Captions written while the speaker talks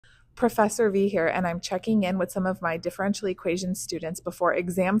Professor V here, and I'm checking in with some of my differential equation students before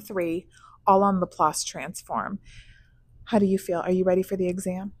exam 3, all on Laplace transform. How do you feel? Are you ready for the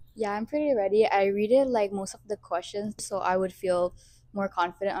exam? Yeah, I'm pretty ready. I read it like most of the questions, so I would feel more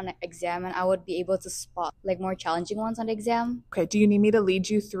confident on the exam and I would be able to spot like more challenging ones on the exam. Okay, do you need me to lead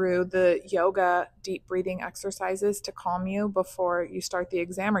you through the yoga deep breathing exercises to calm you before you start the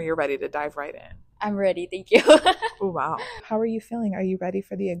exam, or you're ready to dive right in? I'm ready, thank you. Oh, wow. How are you feeling? Are you ready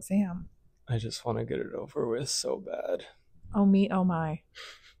for the exam? I just want to get it over with so bad. Oh, me, oh my.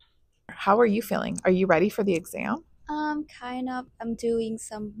 How are you feeling? Are you ready for the exam? Kind of. I'm doing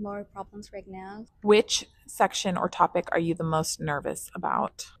some more problems right now. Which section or topic are you the most nervous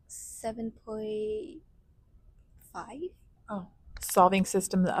about? 7.5. Oh, solving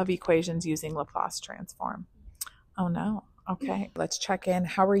system of equations using Laplace transform. Oh no. Okay, let's check in.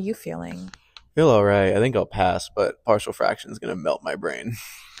 How are you feeling? Feel all right. I think I'll pass, but partial fraction is going to melt my brain.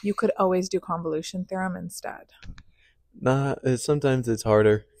 You could always do convolution theorem instead. Nah, sometimes it's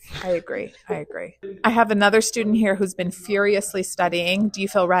harder. I agree. I have another student here who's been furiously studying. Do you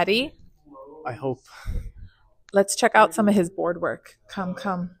feel ready? I hope. Let's check out some of his board work.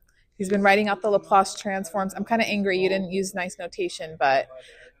 Come. He's been writing out the Laplace transforms. I'm kind of angry you didn't use nice notation, but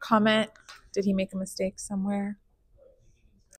comment. Did he make a mistake somewhere?